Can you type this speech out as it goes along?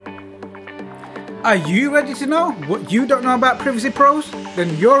Are you ready to know what you don't know about Privacy Pros?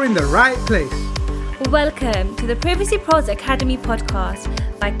 Then you're in the right place. Welcome to the Privacy Pros Academy podcast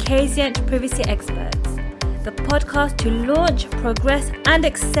by Kazient Privacy Experts, the podcast to launch, progress, and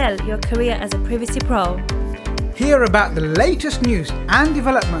excel your career as a privacy pro. Hear about the latest news and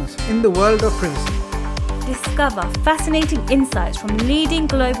developments in the world of privacy. Discover fascinating insights from leading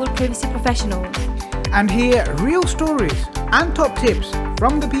global privacy professionals. And hear real stories and top tips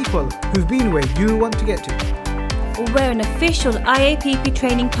from the people who've been where you want to get to. We're an official IAPP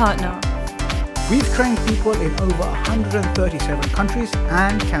training partner. We've trained people in over 137 countries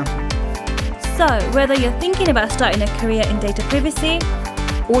and counting. So, whether you're thinking about starting a career in data privacy,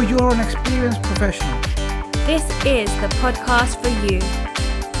 or you're an experienced professional, this is the podcast for you.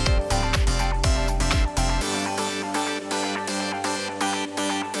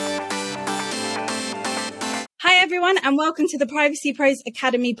 Hi everyone, and welcome to the Privacy Pros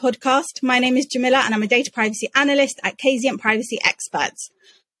Academy podcast. My name is Jamila and I'm a data privacy analyst at Kazient Privacy Experts.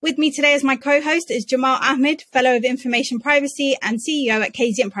 With me today as my co-host is Jamal Ahmed, Fellow of Information Privacy and CEO at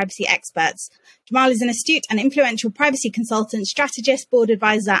Kazient Privacy Experts. Jamal is an astute and influential privacy consultant, strategist, board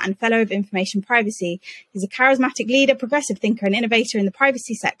advisor, and Fellow of Information Privacy. He's a charismatic leader, progressive thinker, and innovator in the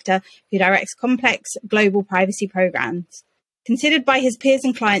privacy sector who directs complex global privacy programs. Considered by his peers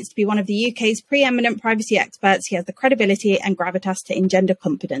and clients to be one of the UK's preeminent privacy experts, he has the credibility and gravitas to engender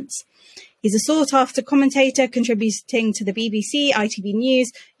confidence. He's a sought-after commentator, contributing to the BBC, ITV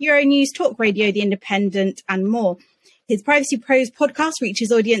News, Euronews, Talk Radio, The Independent, and more. His Privacy Pros podcast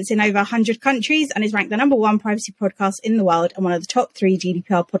reaches audience in over 100 countries and is ranked the #1 privacy podcast in the world and one of the top 3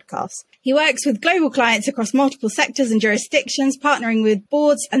 GDPR podcasts. He works with global clients across multiple sectors and jurisdictions, partnering with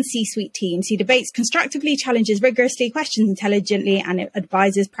boards and C-suite teams. He debates constructively, challenges rigorously, questions intelligently, and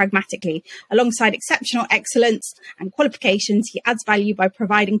advises pragmatically. Alongside exceptional excellence and qualifications, he adds value by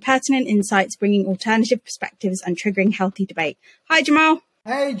providing pertinent insights, bringing alternative perspectives, and triggering healthy debate. Hi, Jamal.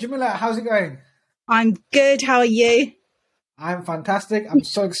 Hey Jamila, how's it going? I'm good. How are you? I'm fantastic. I'm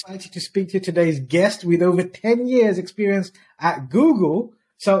so excited to speak to today's guest with over 10 years experience at Google.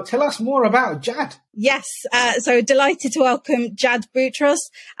 So tell us more about Jad. Yes, so delighted to welcome Jad Boutros.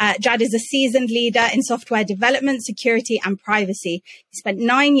 Jad is a seasoned leader in software development, security and privacy. He spent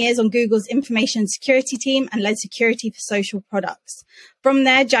 9 years on Google's information security team and led security for social products. From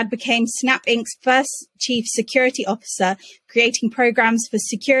there, Jad became Snap Inc.'s first chief security officer, creating programs for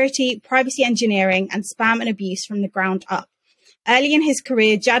security, privacy engineering and spam and abuse from the ground up. Early in his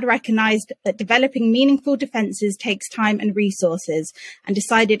career, Jad recognized that developing meaningful defenses takes time and resources and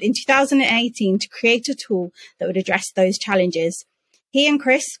decided in 2018 to create a tool that would address those challenges. He and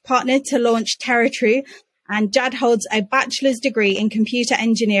Chris partnered to launch TerraTrue, and Jad holds a bachelor's degree in computer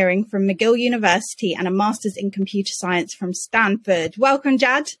engineering from McGill University and a master's in computer science from Stanford. Welcome,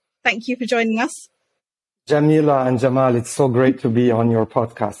 Jad. Thank you for joining us. Jamila and Jamal, it's so great to be on your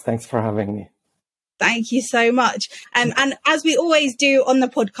podcast. Thanks for having me. Thank you so much. And as we always do on the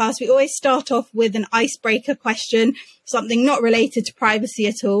podcast, we always start off with an icebreaker question, something not related to privacy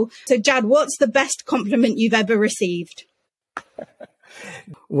at all. So, Jad, what's the best compliment you've ever received?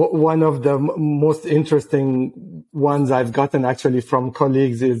 One of the most interesting ones I've gotten actually from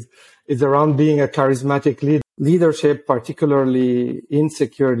colleagues is around being a charismatic leader. Leadership, particularly in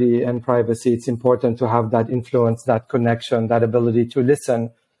security and privacy, it's important to have that influence, that connection, that ability to listen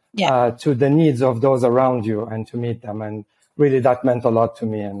to the needs of those around you and to meet them. And really that meant a lot to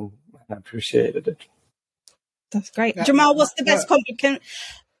me and I appreciated it. That's great. Jamal, what's the best compliment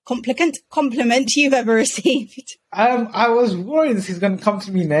you've ever received? I was worried this is going to come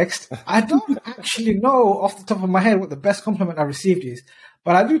to me next. I don't actually know off the top of my head what the best compliment I received is,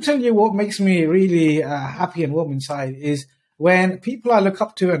 but I do tell you what makes me really happy and warm inside is when people I look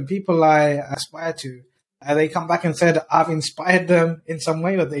up to and people I aspire to, they come back and said, I've inspired them in some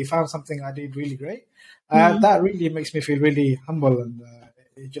way or they found something I did really great. That really makes me feel really humble and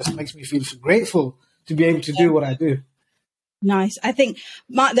it just makes me feel so grateful to be able to do what I do. Nice. I think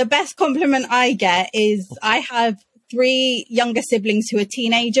the best compliment I get is I have 3 younger siblings who are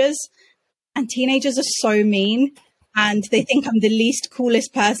teenagers and teenagers are so mean and they think I'm the least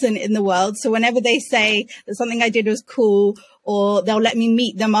coolest person in the world. So whenever they say that something I did was cool or they'll let me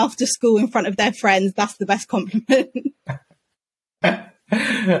meet them after school in front of their friends, that's the best compliment.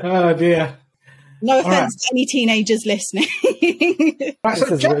 Oh, dear. No offense to any teenagers listening. This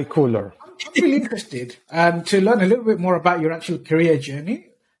is way cooler. I'm really interested to learn a little bit more about your actual career journey.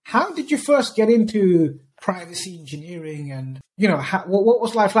 How did you first get into privacy engineering and, what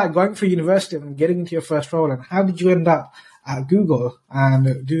was life like going through university and getting into your first role and how did you end up at Google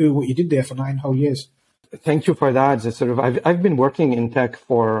and do what you did there for 9 whole years? Thank you for that. I've been working in tech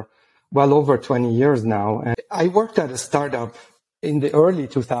for well over 20 years now. And I worked at a startup in the early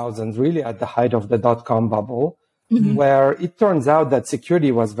 2000s, really at the height of the dot-com bubble, where it turns out that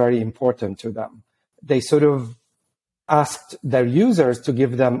security was very important to them. They sort of asked their users to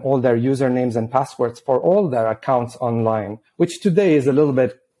give them all their usernames and passwords for all their accounts online, which today is a little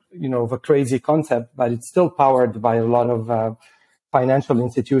bit, of a crazy concept, but it's still powered by a lot of financial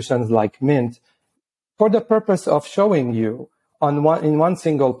institutions like Mint, for the purpose of showing you in one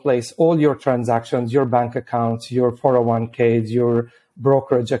single place all your transactions, your bank accounts, your 401ks, your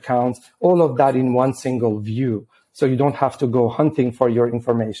brokerage accounts, all of that in one single view. So you don't have to go hunting for your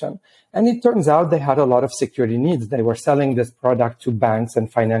information. And it turns out they had a lot of security needs. They were selling this product to banks and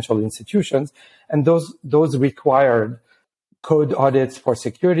financial institutions, and those required code audits for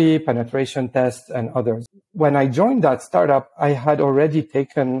security, penetration tests, and others. When I joined that startup, I had already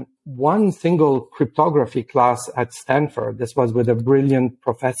taken one single cryptography class at Stanford. This was with a brilliant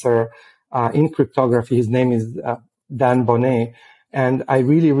professor in cryptography. His name is Dan Bonnet. And I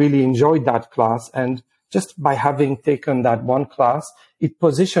really, really enjoyed that class. And just by having taken that one class, it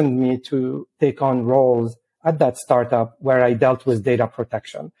positioned me to take on roles at that startup where I dealt with data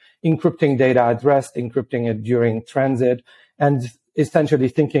protection, encrypting data at rest, encrypting it during transit, and essentially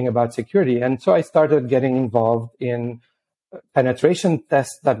thinking about security. And so I started getting involved in penetration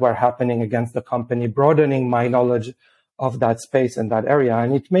tests that were happening against the company, broadening my knowledge of that space and that area.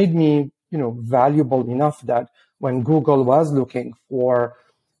 And it made me, valuable enough that when Google was looking for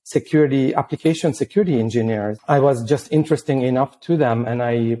application security engineers, I was just interesting enough to them. And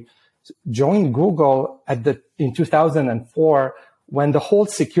I joined Google in 2004 when the whole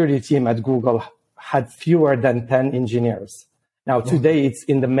security team at Google had fewer than 10 engineers. Now, today it's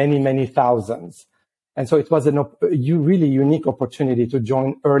in the many, many thousands. And so it was a really unique opportunity to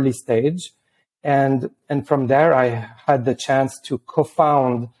join early stage. And from there, I had the chance to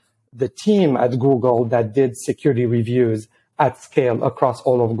co-found the team at Google that did security reviews at scale across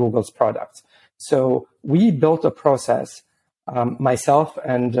all of Google's products. So we built a process, myself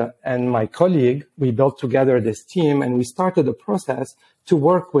and my colleague, we built together this team, and we started a process to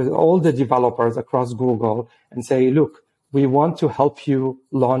work with all the developers across Google and say, look, we want to help you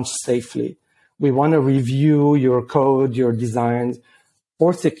launch safely. We want to review your code, your designs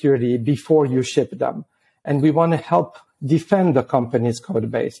for security before you ship them. And we want to help defend the company's code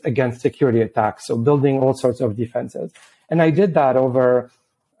base against security attacks. So building all sorts of defenses. And I did that over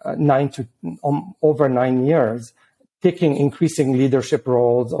 9 years, taking increasing leadership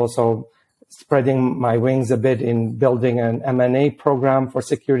roles, also spreading my wings a bit in building an M&A program for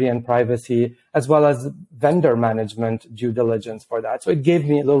security and privacy, as well as vendor management due diligence for that. So it gave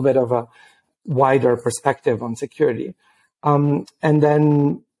me a little bit of a wider perspective on security. And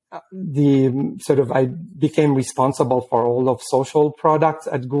then I became responsible for all of social products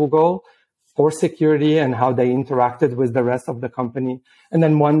at Google for security and how they interacted with the rest of the company. And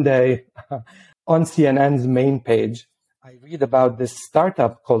then one day on CNN's main page, I read about this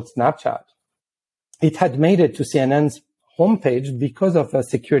startup called Snapchat. It had made it to CNN's homepage because of a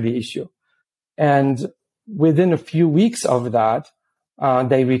security issue. And within a few weeks of that,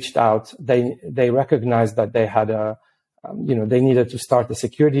 they reached out. They recognized that they had they needed to start a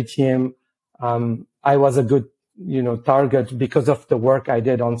security team. I was a good, target because of the work I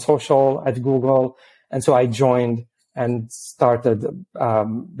did on social at Google. And so I joined and started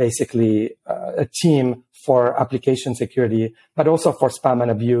basically a team for application security, but also for spam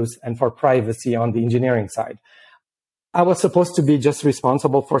and abuse and for privacy on the engineering side. I was supposed to be just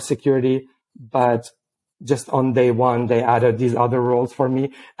responsible for security, but just on day one, they added these other roles for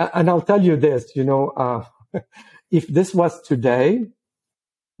me. And I'll tell you this, if this was today,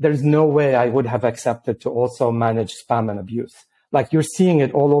 there's no way I would have accepted to also manage spam and abuse. Like you're seeing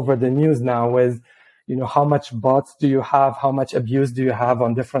it all over the news now with, how much bots do you have? How much abuse do you have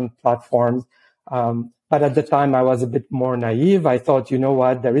on different platforms? But at the time I was a bit more naive. I thought,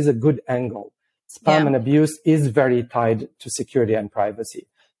 there is a good angle. Spam and abuse is very tied to security and privacy.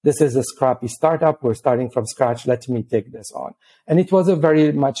 This is a scrappy startup. We're starting from scratch. Let me take this on. And it was a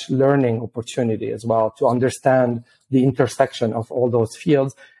very much learning opportunity as well to understand the intersection of all those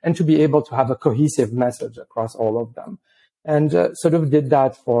fields and to be able to have a cohesive message across all of them. And sort of did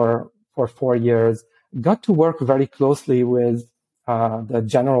that for 4 years. Got to work very closely with the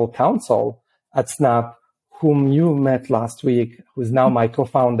general counsel at Snap, whom you met last week, who's now my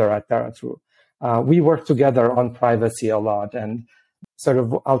co-founder at TheraTrue. We work together on privacy a lot, and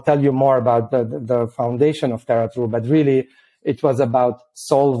I'll tell you more about the foundation of TheraTrue, but really it was about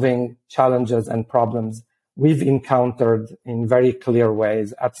solving challenges and problems we've encountered in very clear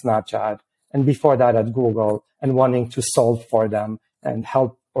ways at Snapchat and before that at Google, and wanting to solve for them and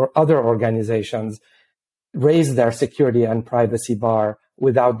help or other organizations raise their security and privacy bar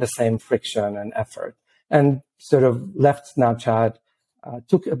without the same friction and effort. And sort of left Snapchat,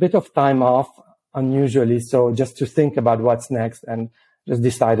 took a bit of time off, unusually so, just to think about what's next, and just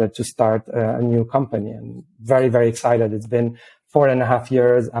decided to start a new company. And very, very excited. It's been 4.5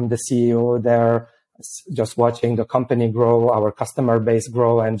 years. I'm the CEO there, just watching the company grow, our customer base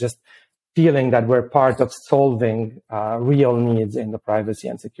grow, and just feeling that we're part of solving real needs in the privacy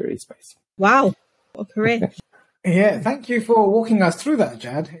and security space. Wow. What a career. Yeah, thank you for walking us through that,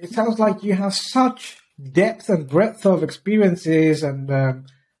 Jad. It sounds like you have such depth and breadth of experiences and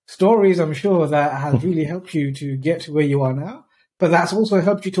stories, I'm sure, that has really helped you to get to where you are now. But that's also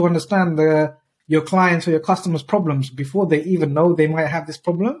helped you to understand your clients or your customers' problems before they even know they might have this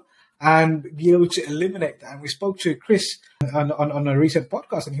problem, and be able to eliminate that. And we spoke to Chris on a recent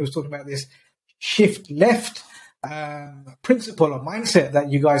podcast, and he was talking about this shift left principle or mindset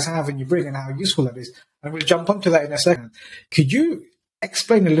that you guys have and you bring, and how useful that is. And we'll jump onto that in a second. Could you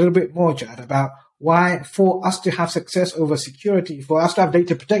explain a little bit more, Jad, about why, for us to have success over security, for us to have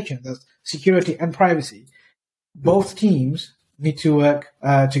data protection, that's security and privacy, both teams need to work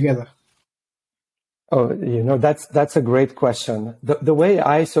together? Oh, that's a great question. The way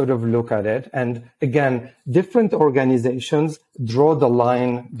I sort of look at it, and again, different organizations draw the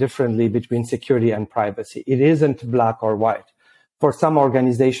line differently between security and privacy. It isn't black or white. For some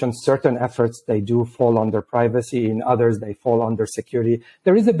organizations, certain efforts, they do fall under privacy. In others, they fall under security.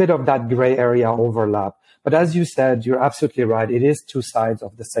 There is a bit of that gray area overlap. But as you said, you're absolutely right. It is two sides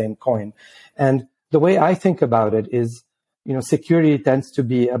of the same coin. And the way I think about it is, security tends to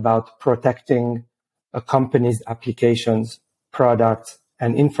be about protecting a company's applications, products,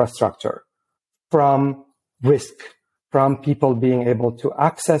 and infrastructure from risk, from people being able to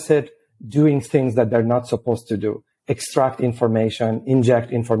access it, doing things that they're not supposed to do, extract information, inject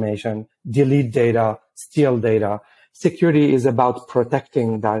information, delete data, steal data. Security is about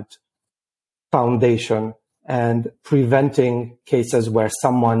protecting that foundation and preventing cases where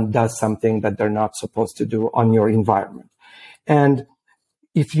someone does something that they're not supposed to do on your environment. And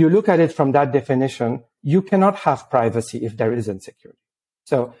if you look at it from that definition, you cannot have privacy if there isn't security.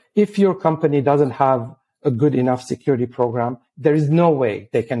 So if your company doesn't have a good enough security program, there is no way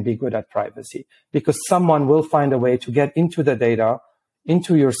they can be good at privacy, because someone will find a way to get into the data,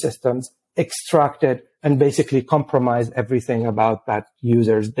 into your systems, extract it, and basically compromise everything about that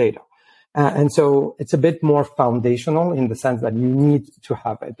user's data. And so it's a bit more foundational in the sense that you need to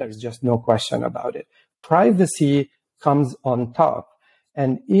have it. There's just no question about it. Privacy comes on top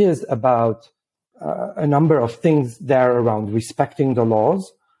and is about a number of things there around respecting the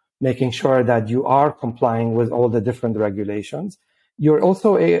laws, making sure that you are complying with all the different regulations. You're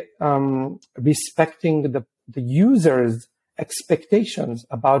also respecting the user's expectations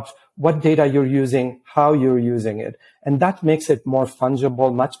about what data you're using, how you're using it. And that makes it more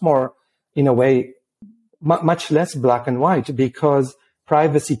fungible, much more, in a way, much less black and white, because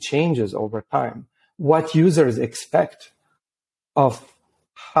privacy changes over time. What users expect of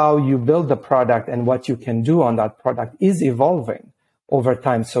how you build the product and what you can do on that product is evolving over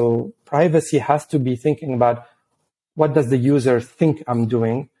time. So privacy has to be thinking about, what does the user think I'm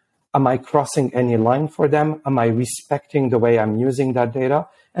doing? Am I crossing any line for them? Am I respecting the way I'm using that data?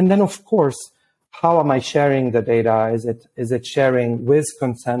 And then, of course, how am I sharing the data? Is it sharing with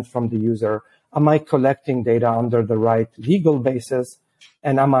consent from the user? Am I collecting data under the right legal basis?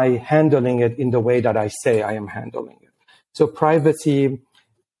 And am I handling it in the way that I say I am handling it? So privacy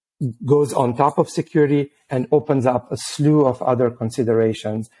goes on top of security and opens up a slew of other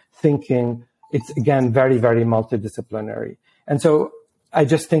considerations, thinking it's, again, very, very multidisciplinary. And so I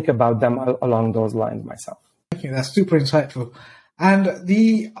just think about them along those lines myself. Thank you. That's super insightful. And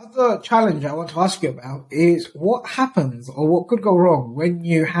the other challenge I want to ask you about is what happens or what could go wrong when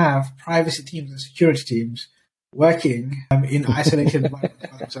you have privacy teams and security teams working in isolated environments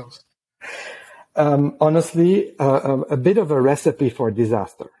by themselves? Honestly, a bit of a recipe for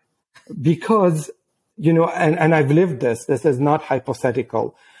disaster. Because, and I've lived this is not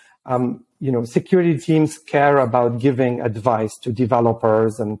hypothetical. Security teams care about giving advice to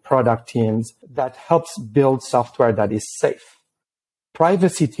developers and product teams that helps build software that is safe.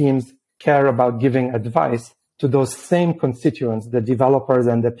 Privacy teams care about giving advice to those same constituents, the developers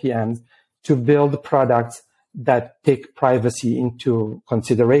and the PMs, to build products that take privacy into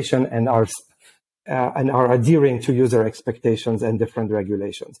consideration and are adhering to user expectations and different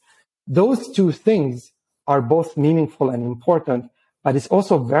regulations. Those two things are both meaningful and important, but it's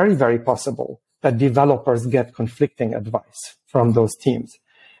also very, very possible that developers get conflicting advice from those teams.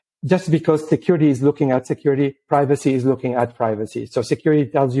 just because security is looking at security, privacy is looking at privacy. So security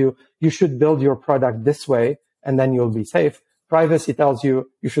tells you should build your product this way, and then you'll be safe. Privacy tells you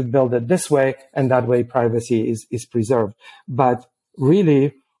should build it this way, and that way privacy is preserved. But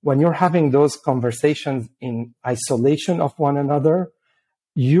really, when you're having those conversations in isolation of one another,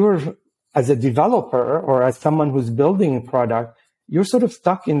 you're, as a developer or as someone who's building a product, you're sort of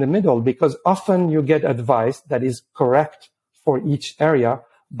stuck in the middle, because often you get advice that is correct for each area,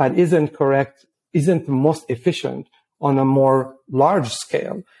 but isn't most efficient on a more large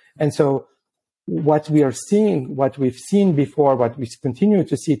scale. And so what we've seen before, what we continue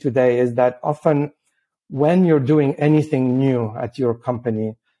to see today, is that often when you're doing anything new at your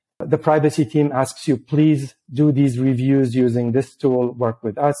company, the privacy team asks you, please do these reviews using this tool, work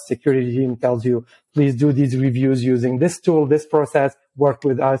with us. Security team tells you, please do these reviews using this tool, this process, work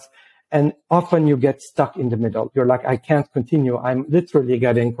with us. And often you get stuck in the middle. You're like, I can't continue. I'm literally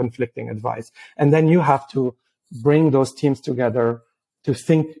getting conflicting advice. And then you have to bring those teams together to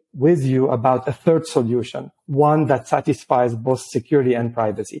think with you about a third solution, one that satisfies both security and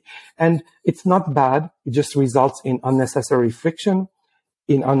privacy. And it's not bad. It just results in unnecessary friction,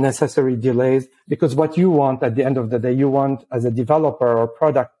 in unnecessary delays, because what you want at the end of the day, you want, as a developer or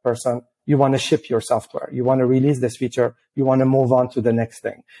product person, you want to ship your software. You want to release this feature. You want to move on to the next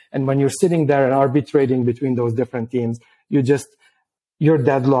thing. And when you're sitting there and arbitrating between those different teams, you're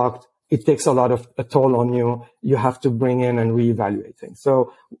deadlocked. It takes a toll on you. You have to bring in and reevaluate things.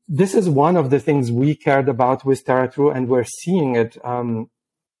 So this is one of the things we cared about with TeraTrue, and we're seeing it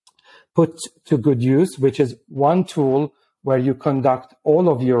put to good use, which is one tool where you conduct all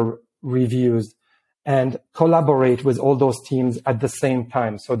of your reviews and collaborate with all those teams at the same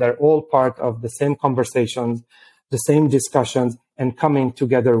time. So they're all part of the same conversations, the same discussions, and coming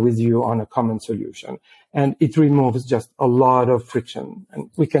together with you on a common solution. And it removes just a lot of friction.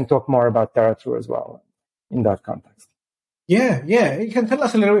 And we can talk more about TeraTrue as well in that context. Yeah. You can tell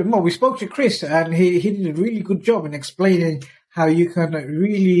us a little bit more. We spoke to Chris, and he did a really good job in explaining how you can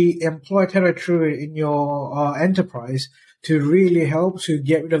really employ TeraTrue in your enterprise to really help to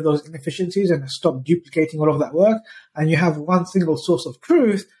get rid of those inefficiencies and stop duplicating all of that work. And you have one single source of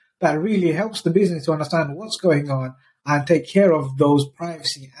truth that really helps the business to understand what's going on and take care of those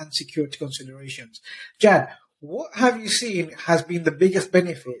privacy and security considerations. Jad, what have you seen has been the biggest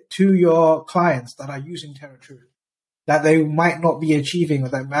benefit to your clients that are using TeraTrue that they might not be achieving or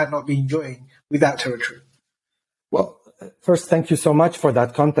they might not be enjoying without TeraTrue? Well, first, thank you so much for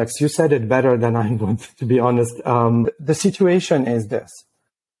that context. You said it better than I would, to be honest. The situation is this.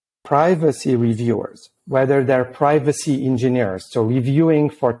 Privacy reviewers, whether they're privacy engineers, so reviewing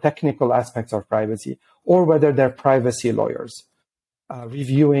for technical aspects of privacy, or whether they're privacy lawyers,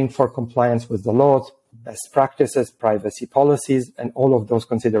 reviewing for compliance with the laws, best practices, privacy policies, and all of those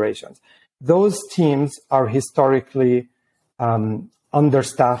considerations. Those teams are historically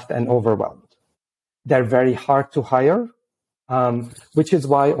understaffed and overwhelmed. They're very hard to hire, which is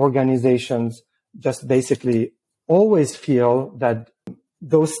why organizations just basically always feel that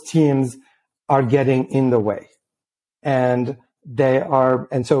those teams are getting in the way. And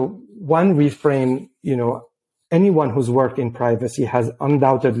so one reframe, anyone who's worked in privacy has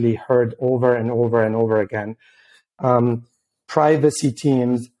undoubtedly heard over and over and over again, privacy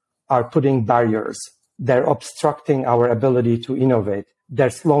teams are putting barriers. They're obstructing our ability to innovate. They're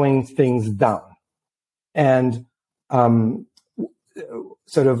slowing things down. And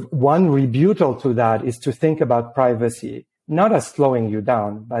sort of one rebuttal to that is to think about privacy not as slowing you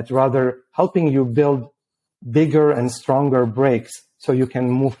down, but rather helping you build bigger and stronger brakes so you can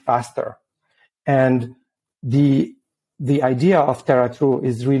move faster. And the idea of TeraTrue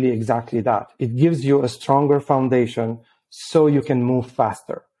is really exactly that. It gives you a stronger foundation so you can move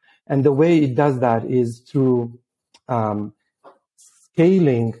faster. And the way it does that is through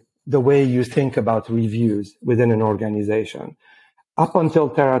scaling the way you think about reviews within an organization. Up until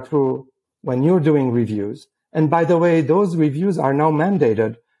TeraTrue, when you're doing reviews, and by the way, those reviews are now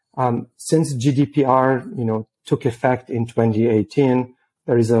mandated. Since GDPR, took effect in 2018,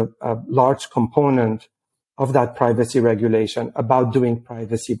 there is a large component of that privacy regulation about doing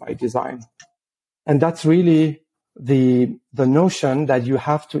privacy by design. And that's really the notion that you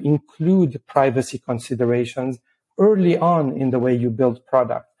have to include privacy considerations early on in the way you build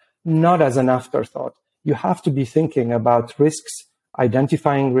product, not as an afterthought. You have to be thinking about risks,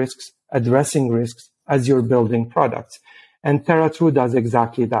 identifying risks, addressing risks as you're building products. And TeraTrue does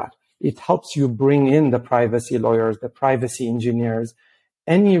exactly that. It helps you bring in the privacy lawyers, the privacy engineers,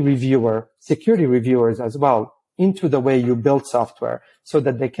 any reviewer, security reviewers as well, into the way you build software so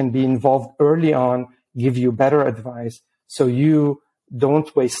that they can be involved early on, give you better advice, so you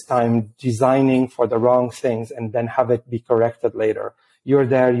Don't waste time designing for the wrong things and then have it be corrected later. You're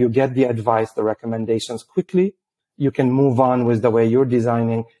there, you get the advice, the recommendations quickly. You can move on with the way you're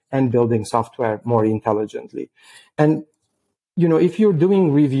designing and building software more intelligently. And, if you're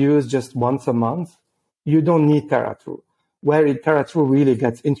doing reviews just once a month, you don't need TheraTrue. Where TheraTrue really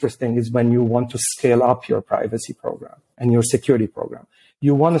gets interesting is when you want to scale up your privacy program and your security program.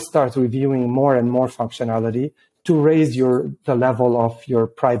 You want to start reviewing more and more functionality to raise the level of your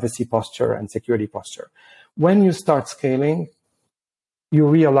privacy posture and security posture. When you start scaling, you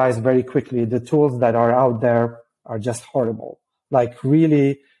realize very quickly the tools that are out there are just horrible. Like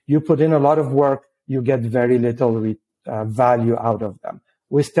really, you put in a lot of work, you get very little value out of them.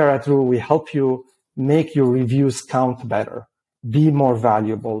 With TheraTrue, we help you make your reviews count better, be more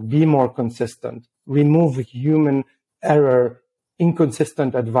valuable, be more consistent, remove human error,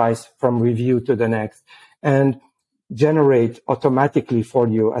 inconsistent advice from review to the next, and generate automatically for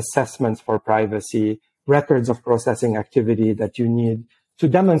you assessments for privacy, records of processing activity that you need to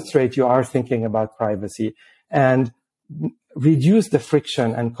demonstrate you are thinking about privacy, and reduce the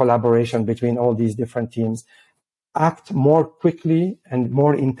friction and collaboration between all these different teams. Act more quickly and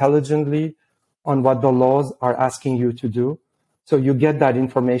more intelligently on what the laws are asking you to do. So you get that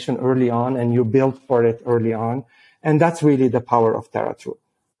information early on and you build for it early on. And that's really the power of TheraTrue.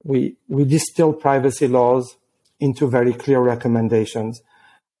 We distill privacy laws into very clear recommendations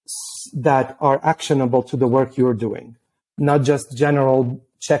that are actionable to the work you're doing, not just general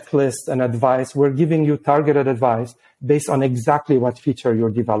checklists and advice. We're giving you targeted advice based on exactly what feature you're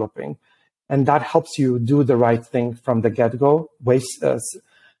developing. And that helps you do the right thing from the get-go,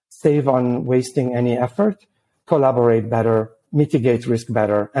 save on wasting any effort, collaborate better, mitigate risk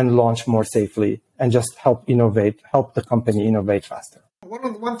better, and launch more safely, and just help the company innovate faster.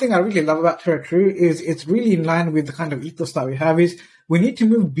 One thing I really love about TheraTrue is it's really in line with the kind of ethos that we have is we need to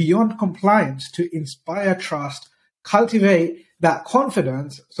move beyond compliance to inspire trust, cultivate that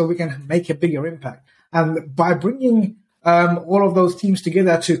confidence so we can make a bigger impact. And by bringing all of those teams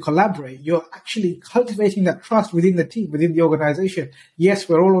together to collaborate, you're actually cultivating that trust within the team, within the organization. Yes,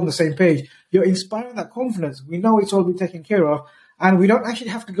 we're all on the same page. You're inspiring that confidence. We know it's all been taken care of. And we don't actually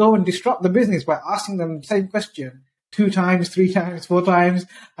have to go and disrupt the business by asking them the same question 2 times, 3 times, 4 times,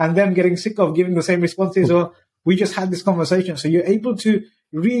 and them getting sick of giving the same responses. Or we just had this conversation. So you're able to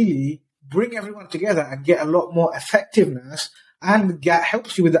really bring everyone together and get a lot more effectiveness, and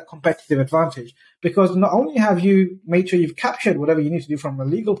helps you with that competitive advantage. Because not only have you made sure you've captured whatever you need to do from a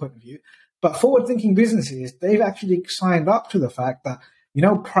legal point of view, but forward-thinking businesses, they've actually signed up to the fact that,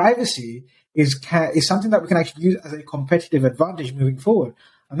 privacy is something that we can actually use as a competitive advantage moving forward.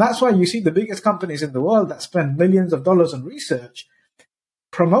 And that's why you see the biggest companies in the world that spend millions of dollars on research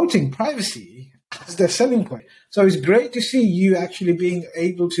promoting privacy as their selling point. So it's great to see you actually being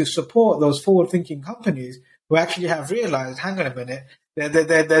able to support those forward-thinking companies who actually have realized, hang on a minute,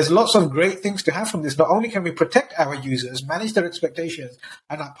 there's lots of great things to have from this. Not only can we protect our users, manage their expectations,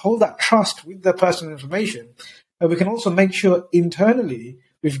 and uphold that trust with their personal information, but we can also make sure internally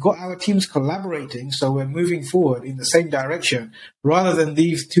we've got our teams collaborating, so we're moving forward in the same direction, rather than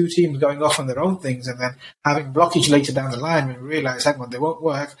these 2 teams going off on their own things and then having blockage later down the line when we realize, hang on, they won't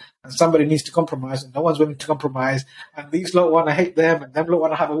work, and somebody needs to compromise, and no one's willing to compromise, and these lot want to hate them, and them lot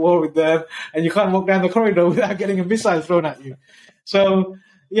want to have a war with them, and you can't walk down the corridor without getting a missile thrown at you. So,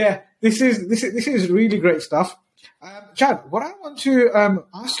 yeah, this is really great stuff. Chad, what I want to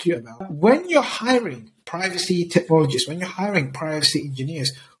ask you about, when you're hiring privacy technologists, when you're hiring privacy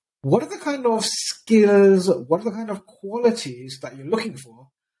engineers, what are the kind of skills, what are the kind of qualities that you're looking for?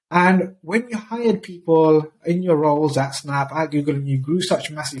 And when you hired people in your roles at Snap, at Google, and you grew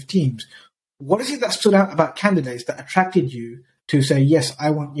such massive teams, what is it that stood out about candidates that attracted you to say, yes, I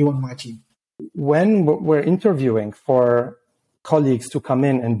want you on my team? When we're interviewing for colleagues to come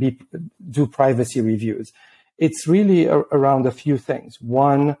in and do privacy reviews, it's really around a few things.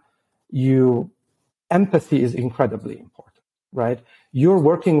 One, empathy is incredibly important, right? You're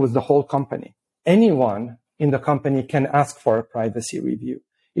working with the whole company. Anyone in the company can ask for a privacy review.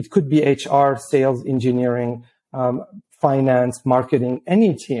 It could be HR, sales, engineering, finance, marketing,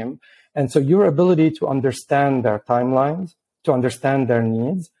 any team. And so your ability to understand their timelines, to understand their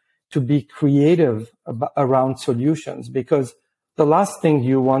needs, to be creative around solutions, because the last thing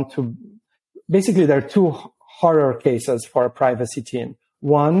you want to, basically there are 2 horror cases for a privacy team.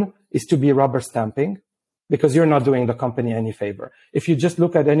 One is to be rubber stamping, because you're not doing the company any favor. If you just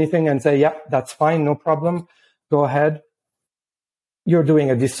look at anything and say, yeah, that's fine, no problem, go ahead, you're doing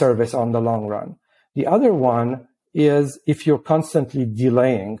a disservice on the long run. The other one is if you're constantly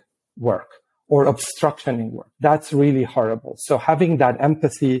delaying work or obstructioning work. That's really horrible. So having that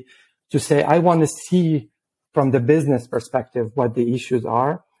empathy to say, I want to see from the business perspective what the issues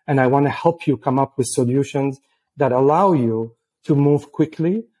are, and I want to help you come up with solutions that allow you to move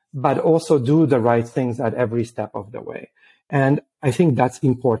quickly, but also do the right things at every step of the way. And I think that's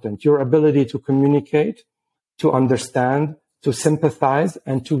important. Your ability to communicate, to understand, to sympathize,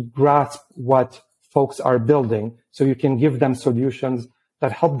 and to grasp what folks are building so you can give them solutions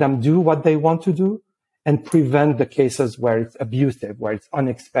that help them do what they want to do and prevent the cases where it's abusive, where it's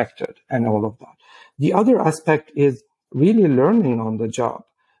unexpected, and all of that. The other aspect is really learning on the job,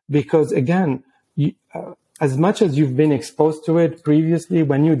 because again, as much as you've been exposed to it previously,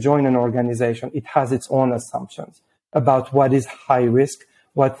 when you join an organization, it has its own assumptions about what is high risk,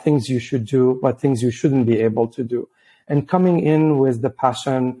 what things you should do, what things you shouldn't be able to do. And coming in with the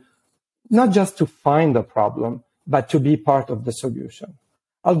passion, not just to find the problem, but to be part of the solution.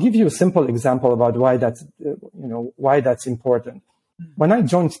 I'll give you a simple example about why that's important. When I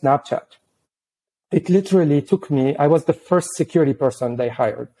joined Snapchat, it literally took me, I was the first security person they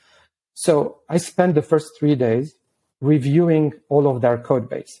hired. So I spent the first 3 days reviewing all of their code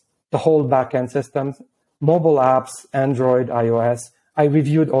base, the whole backend systems, mobile apps, Android, iOS. I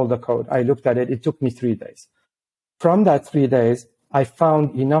reviewed all the code. I looked at it. It took me 3 days. From that 3 days, I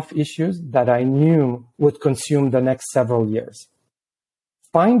found enough issues that I knew would consume the next several years.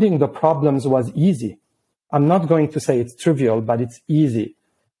 Finding the problems was easy. I'm not going to say it's trivial, but it's easy.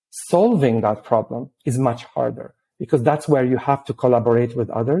 Solving that problem is much harder, because that's where you have to collaborate with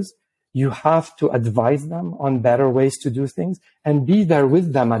others. You have to advise them on better ways to do things and be there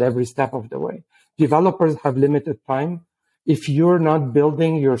with them at every step of the way. Developers have limited time. If you're not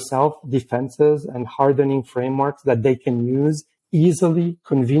building yourself defenses and hardening frameworks that they can use easily,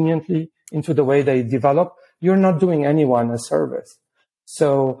 conveniently into the way they develop, you're not doing anyone a service.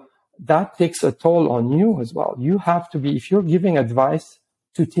 So that takes a toll on you as well. You have to be, if you're giving advice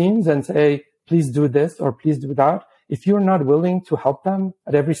to teams and say, please do this or please do that, if you're not willing to help them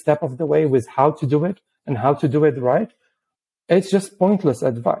at every step of the way with how to do it and how to do it right, it's just pointless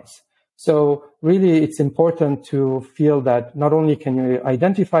advice. So really, it's important to feel that not only can you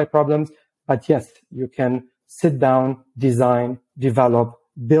identify problems, but yes, you can sit down, design, develop,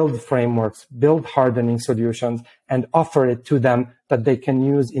 build frameworks, build hardening solutions, and offer it to them that they can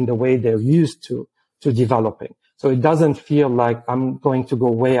use in the way they're used to developing. So it doesn't feel like I'm going to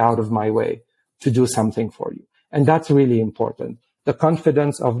go way out of my way to do something for you. And that's really important. The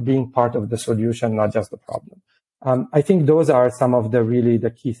confidence of being part of the solution, not just the problem. I think those are some of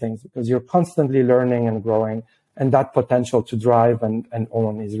the key things, because you're constantly learning and growing, and that potential to drive and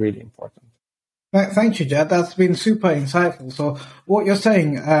own is really important. Thank you, Jad. That's been super insightful. So what you're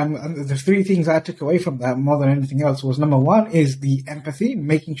saying, and the three things I took away from that more than anything else was, number one is the empathy,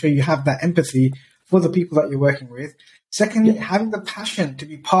 making sure you have that empathy for the people that you're working with. Secondly, having the passion to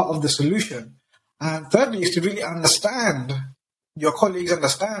be part of the solution. And thirdly is to really understand your colleagues,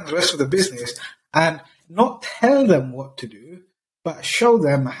 understand the rest of the business, and not tell them what to do, but show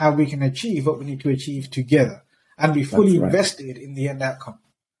them how we can achieve what we need to achieve together and be fully invested in the end outcome.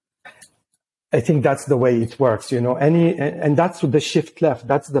 I think that's the way it works, and that's the shift left.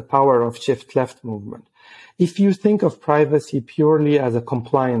 That's the power of shift left movement. If you think of privacy purely as a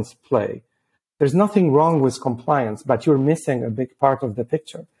compliance play, there's nothing wrong with compliance, but you're missing a big part of the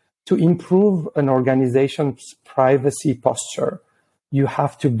picture. To improve an organization's privacy posture, you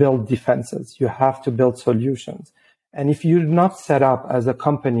have to build defenses. You have to build solutions. And if you're not set up as a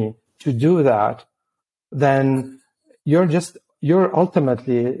company to do that, then you're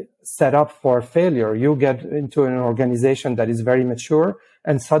ultimately set up for failure. You get into an organization that is very mature,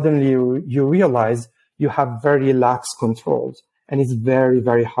 and suddenly you realize you have very lax controls, and it's very,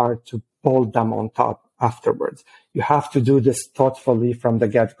 very hard to pull them on top afterwards. You have to do this thoughtfully from the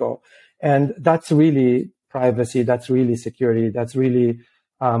get-go. And that's really privacy, that's really security, that's really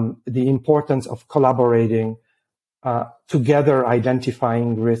the importance of collaborating, together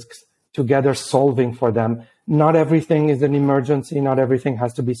identifying risks, together solving for them. Not everything is an emergency, not everything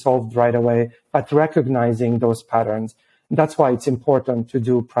has to be solved right away, but recognizing those patterns. That's why it's important to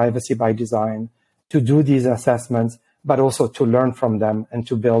do privacy by design, to do these assessments, but also to learn from them and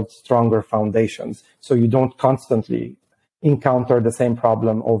to build stronger foundations so you don't constantly encounter the same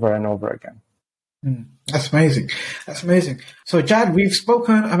problem over and over again. That's amazing. That's amazing. So, Jad, we've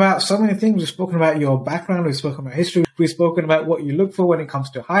spoken about so many things. We've spoken about your background. We've spoken about history. We've spoken about what you look for when it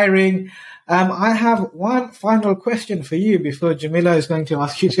comes to hiring. I have one final question for you before Jamila is going to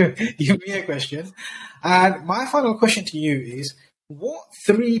ask you to give me a question. And my final question to you is, what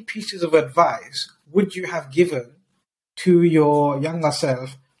 3 pieces of advice would you have given to your younger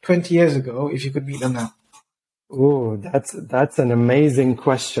self 20 years ago if you could meet them now? Oh, that's an amazing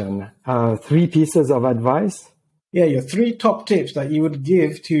question. 3 pieces of advice? Yeah, your 3 top tips that you would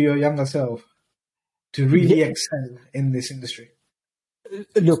give to your younger self to really excel in this industry.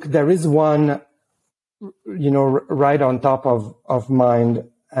 Look, there is one, right on top of mind,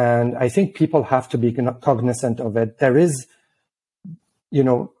 and I think people have to be cognizant of it. There is,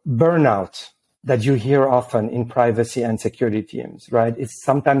 burnout that you hear often in privacy and security teams, right? It's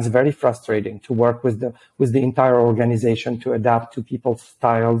sometimes very frustrating to work with the entire organization to adapt to people's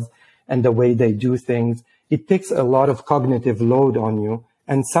styles and the way they do things. It takes a lot of cognitive load on you,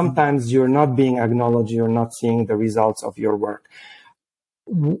 and sometimes you're not being acknowledged, you're not seeing the results of your work.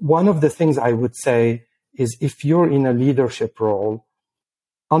 One of the things I would say is, if you're in a leadership role,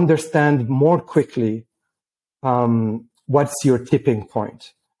 understand more quickly what's your tipping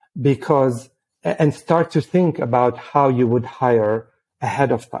point, and start to think about how you would hire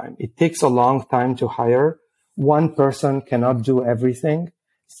ahead of time. It takes a long time to hire. One person cannot do everything.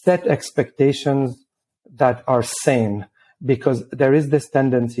 Set expectations that are sane, because there is this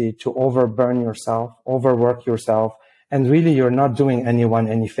tendency to overburn yourself, overwork yourself, and really you're not doing anyone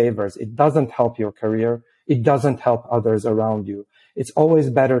any favors. It doesn't help your career. It doesn't help others around you. It's always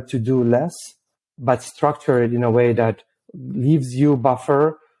better to do less, but structure it in a way that leaves you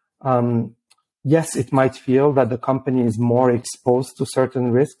buffer. Yes, it might feel that the company is more exposed to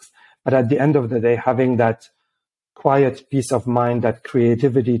certain risks, but at the end of the day, having that quiet peace of mind, that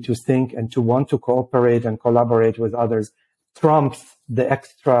creativity to think and to want to cooperate and collaborate with others trumps the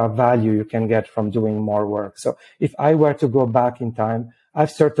extra value you can get from doing more work. So if I were to go back in time,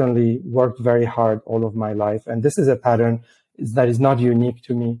 I've certainly worked very hard all of my life. And this is a pattern that is not unique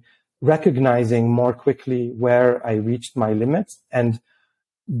to me, recognizing more quickly where I reached my limits and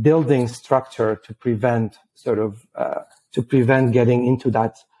building structure to prevent getting into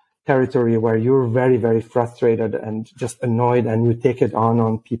that territory where you're very, very frustrated and just annoyed, and you take it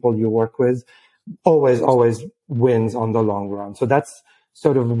on people you work with. Always wins on the long run. So that's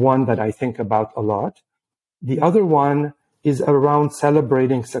sort of one that I think about a lot. The other one is around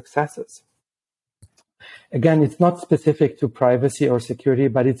celebrating successes. Again, it's not specific to privacy or security,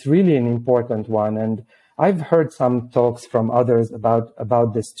 but it's really an important one. And I've heard some talks from others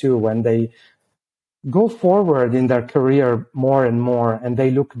about this too, when they go forward in their career more and more, and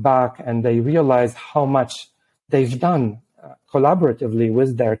they look back and they realize how much they've done collaboratively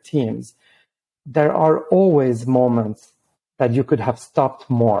with their teams. There are always moments that you could have stopped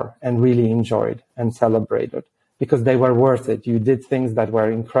more and really enjoyed and celebrated, because they were worth it. You did things that were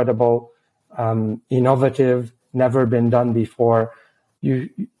incredible, innovative, never been done before. You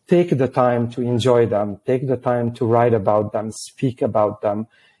take the time to enjoy them, take the time to write about them, speak about them,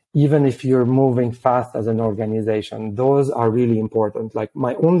 even if you're moving fast as an organization. Those are really important. Like,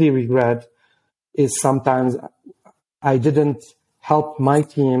 my only regret is sometimes I didn't help my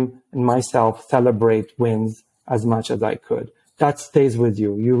team and myself celebrate wins as much as I could. That stays with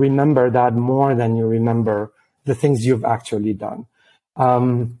you. You remember that more than you remember the things you've actually done.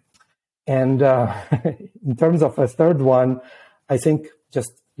 In terms of a third one, I think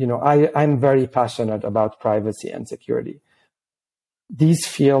I'm very passionate about privacy and security. These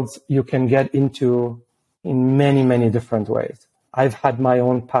fields you can get into in many, many different ways. I've had my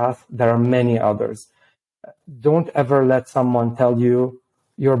own path. There are many others. Don't ever let someone tell you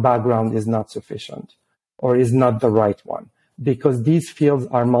your background is not sufficient or is not the right one, because these fields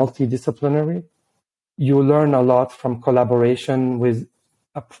are multidisciplinary. You learn a lot from collaboration with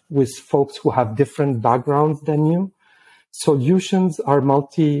folks who have different backgrounds than you. Solutions are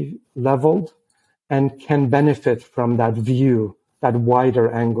multi-leveled and can benefit from that view, that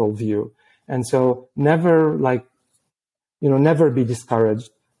wider angle view. And so never be discouraged.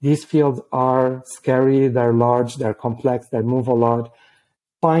 These fields are scary, they're large, they're complex, they move a lot.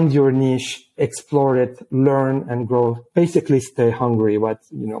 Find your niche, explore it, learn and grow. Basically stay hungry, what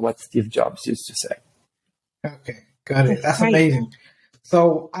Steve Jobs used to say. Okay, got it. That's amazing.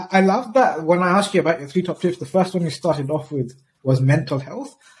 So I love that. When I asked you about your 3 top tips, the first one you started off with was mental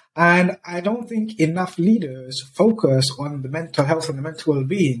health. And I don't think enough leaders focus on the mental health and the mental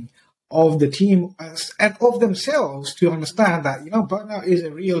well-being of the team and of themselves to understand that, burnout is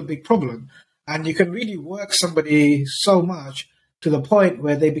a real big problem. And you can really work somebody so much to the point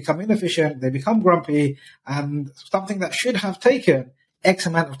where they become inefficient, they become grumpy, and something that should have taken X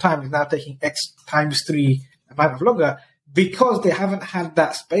amount of time is now taking X times 3 amount of longer, because they haven't had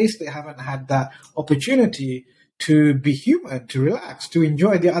that space, they haven't had that opportunity to be human, to relax, to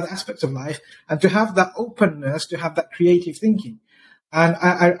enjoy the other aspects of life, and to have that openness, to have that creative thinking. And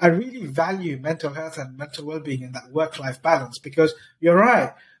I really value mental health and mental well-being and that work-life balance, because you're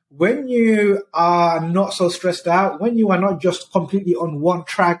right. when you are not so stressed out, when you are not just completely on one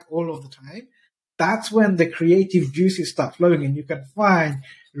track all of the time, that's when the creative juices start flowing and you can find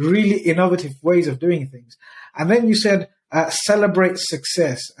really innovative ways of doing things. And then you said, celebrate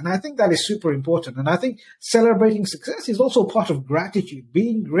success. And I think that is super important. And I think celebrating success is also part of gratitude,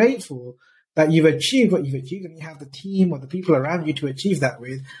 being grateful that you've achieved what you've achieved and you have the team or the people around you to achieve that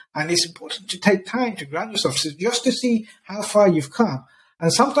with. And it's important to take time to ground yourself just to see how far you've come.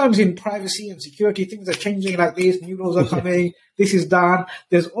 And sometimes in privacy and security, things are changing like this. New laws are coming. This is done.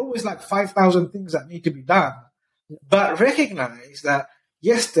 There's always like 5,000 things that need to be done. But recognize that,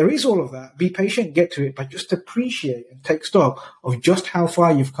 yes, there is all of that. Be patient, get to it, but just appreciate and take stock of just how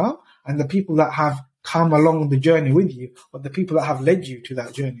far you've come and the people that have come along the journey with you, or the people that have led you to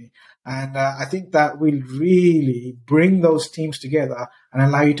that journey. And I think that will really bring those teams together and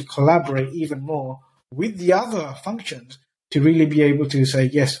allow you to collaborate even more with the other functions to really be able to say,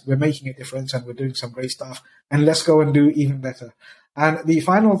 yes, we're making a difference and we're doing some great stuff and let's go and do even better. And the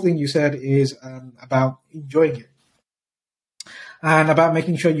final thing you said is about enjoying it and about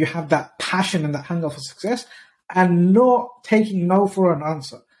making sure you have that passion and that hunger for success and not taking no for an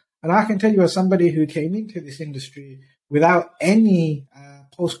answer. And I can tell you, as somebody who came into this industry without any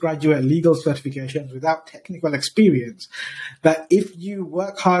postgraduate legal certifications, without technical experience, that if you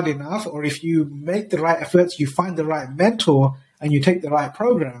work hard enough or if you make the right efforts, you find the right mentor and you take the right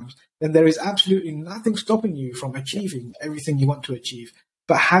programs, then there is absolutely nothing stopping you from achieving everything you want to achieve.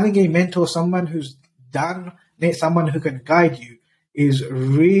 But having a mentor, someone who's done it, someone who can guide you, is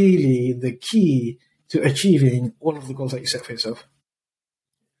really the key to achieving all of the goals that you set for yourself.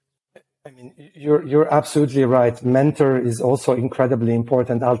 I mean, you're absolutely right. Mentor is also incredibly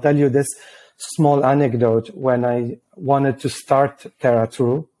important. I'll tell you this small anecdote. When I wanted to start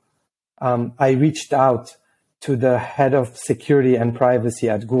TheraTrue, I reached out to the head of security and privacy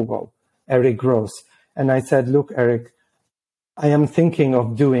at Google, Eric Gross. And I said, look, Eric, I am thinking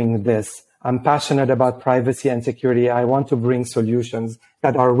of doing this. I'm passionate about privacy and security. I want to bring solutions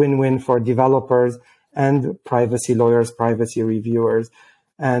that are win-win for developers and privacy lawyers, privacy reviewers.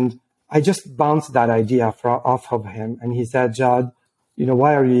 And I just bounced that idea off of him. And he said, Jad,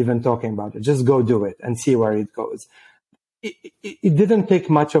 why are you even talking about it? Just go do it and see where it goes. It didn't take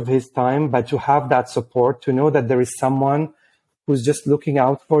much of his time, but to have that support, to know that there is someone who's just looking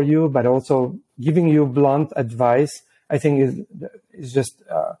out for you, but also giving you blunt advice, I think is just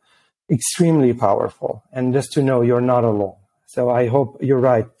extremely powerful. And just to know you're not alone. So I hope you're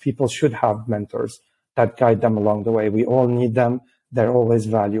right. People should have mentors that guide them along the way. We all need them. They're always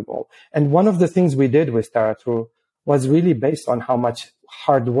valuable. And one of the things we did with TheraTrue was really based on how much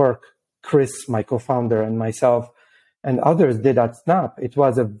hard work Chris, my co-founder, and myself and others did at Snap. It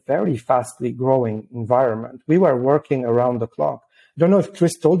was a very fastly growing environment. We were working around the clock. I don't know if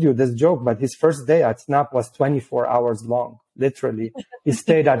Chris told you this joke, but his first day at Snap was 24 hours long. Literally, he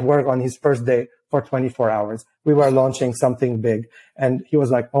stayed at work on his first day for 24 hours. We were launching something big. And he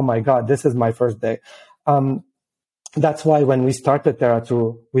was like, oh my God, this is my first day. That's why when we started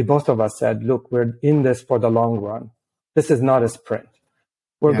TheraTrue, we both of us said, look, we're in this for the long run. This is not a sprint.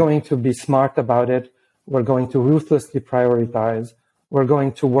 We're going to be smart about it. We're going to ruthlessly prioritize. We're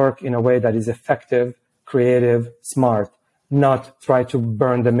going to work in a way that is effective, creative, smart, not try to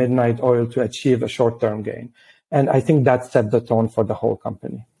burn the midnight oil to achieve a short-term gain. And I think that set the tone for the whole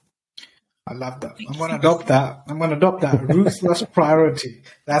company. I love that. I'm going to adopt that. Ruthless priority.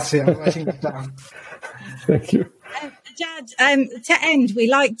 That's it. I'm writing it down. Thank you. Jad, to end, we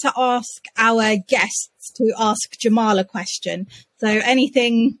like to ask our guests to ask Jamal a question. So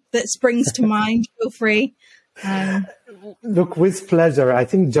anything that springs to mind, feel free. Look, with pleasure. I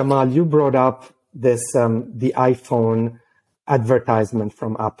think, Jamal, you brought up this, the iPhone advertisement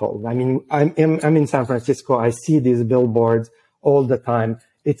from Apple. I mean, I'm in San Francisco. I see these billboards all the time.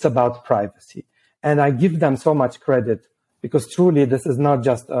 It's about privacy. And I give them so much credit because truly this is not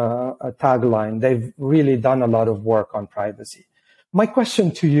just a tagline. They've really done a lot of work on privacy. My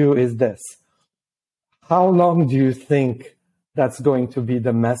question to you is this. How long do you think that's going to be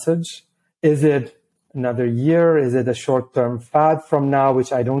the message? Is it another year? Is it a short-term fad from now,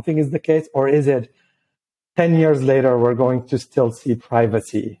 which I don't think is the case? Or is it 10 years later, we're going to still see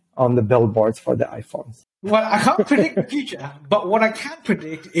privacy on the billboards for the iPhones? Well, I can't predict the future, but what I can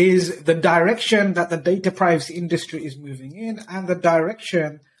predict is the direction that the data privacy industry is moving in and the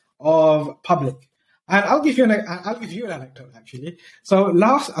direction of public. And I'll give you an anecdote, actually. So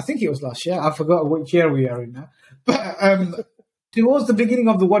I think it was last year. I forgot which year we are in now. But towards the beginning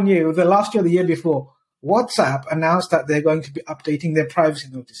of the 1 year, the last year, the year before, WhatsApp announced that they're going to be updating their privacy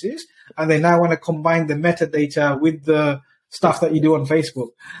notices, and they now want to combine the metadata with the stuff that you do on Facebook.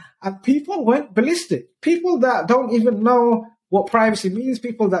 And people went ballistic. People that don't even know what privacy means,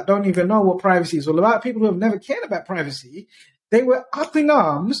 people that don't even know what privacy is all about, people who have never cared about privacy, they were up in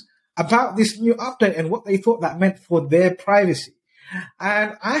arms about this new update and what they thought that meant for their privacy.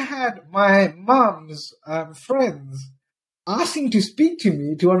 And I had my mum's friends asking to speak to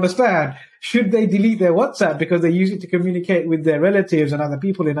me to understand, should they delete their WhatsApp because they use it to communicate with their relatives and other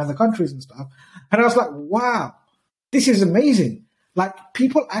people in other countries and stuff. And I was like, wow, this is amazing. Like,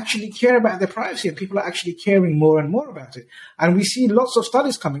 people actually care about their privacy, and people are actually caring more and more about it. And we see lots of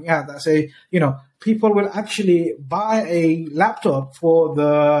studies coming out that say, people will actually buy a laptop for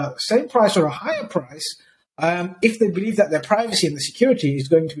the same price or a higher price if they believe that their privacy and the security is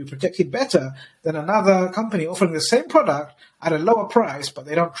going to be protected better than another company offering the same product at a lower price, but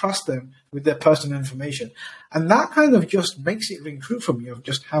they don't trust them with their personal information. And that kind of just makes it ring true for me of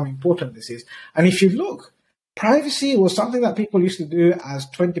just how important this is. And if you look, privacy was something that people used to do as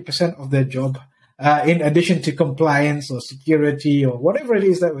 20% of their job, in addition to compliance or security or whatever it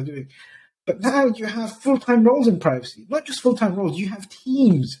is that we're doing. But now you have full-time roles in privacy. Not just full-time roles, you have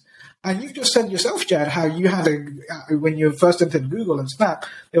teams. And you've just said yourself, Jad, how you had when you first entered Google and Snap,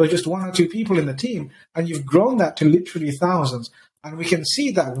 there was just 1 or 2 people in the team, and you've grown that to literally thousands. And we can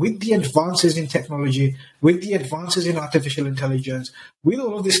see that with the advances in technology, with the advances in artificial intelligence, with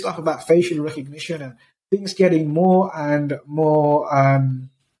all of this stuff about facial recognition and things getting more and more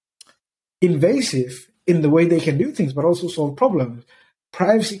invasive in the way they can do things, but also solve problems,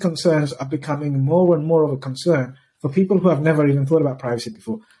 privacy concerns are becoming more and more of a concern for people who have never even thought about privacy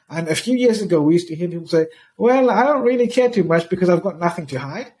before. And a few years ago, we used to hear people say, well, I don't really care too much because I've got nothing to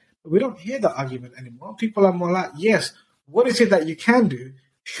hide. But we don't hear that argument anymore. People are more like, yes, what is it that you can do?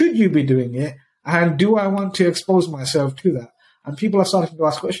 Should you be doing it? And do I want to expose myself to that? And people are starting to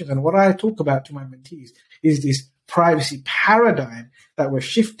ask questions. And what I talk about to my mentees is this privacy paradigm that we're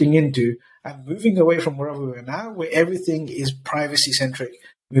shifting into and moving away from where we are now, where everything is privacy-centric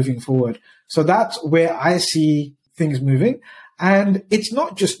moving forward. So that's where I see things moving. And it's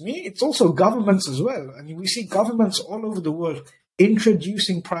not just me, it's also governments as well. I mean, we see governments all over the world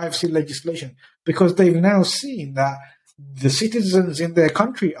introducing privacy legislation because they've now seen that the citizens in their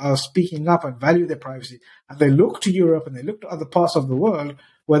country are speaking up and value their privacy. And they look to Europe and they look to other parts of the world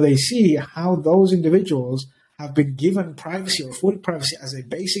where they see how those individuals have been given privacy or afforded privacy as a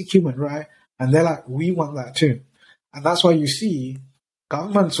basic human right. And they're like, we want that too. And that's why you see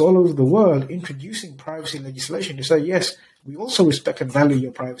governments all over the world introducing privacy legislation to say, yes, we also respect and value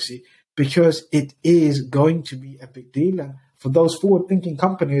your privacy because it is going to be a big deal. And for those forward-thinking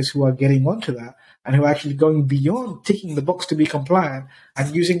companies who are getting onto that and who are actually going beyond ticking the box to be compliant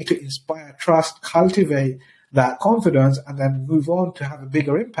and using it to inspire trust, cultivate that confidence, and then move on to have a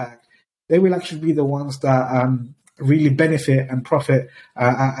bigger impact, they will actually be the ones that really benefit and profit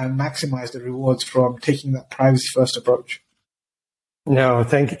and maximize the rewards from taking that privacy-first approach. No,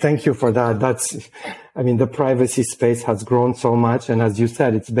 thank you for that. The privacy space has grown so much. And as you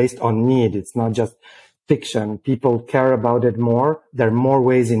said, it's based on need. It's not just fiction. People care about it more. There are more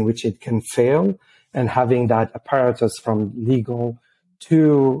ways in which it can fail. And having that apparatus from legal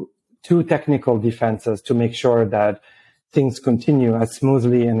to technical defenses to make sure that things continue as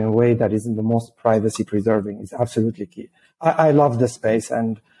smoothly in a way that is the most privacy preserving is absolutely key. I love the space,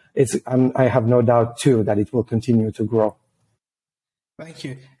 and I have no doubt too that it will continue to grow. Thank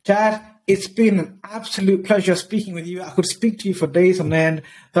you. Jad, it's been an absolute pleasure speaking with you. I could speak to you for days on end,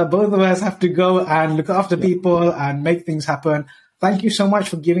 but both of us have to go and look after people and make things happen. Thank you so much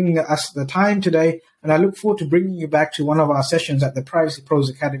for giving us the time today. And I look forward to bringing you back to one of our sessions at the Privacy Pros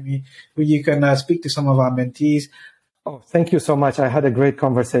Academy, where you can speak to some of our mentees. Oh, thank you so much. I had a great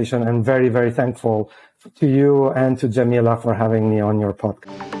conversation and very, very thankful to you and to Jamila for having me on your podcast.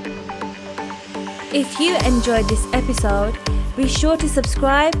 If you enjoyed this episode, be sure to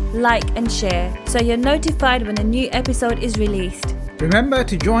subscribe, like, and share so you're notified when a new episode is released. Remember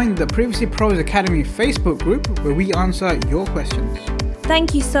to join the Privacy Pros Academy Facebook group where we answer your questions.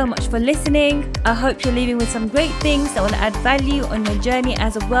 Thank you so much for listening. I hope you're leaving with some great things that will add value on your journey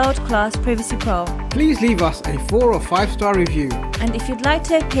as a world-class privacy pro. Please leave us a 4 or 5-star review. And if you'd like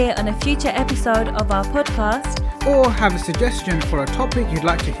to appear on a future episode of our podcast, or have a suggestion for a topic you'd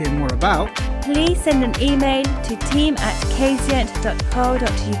like to hear more about, please send an email to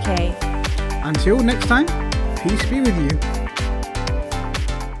team@kazient.co.uk. Until next time, peace be with you.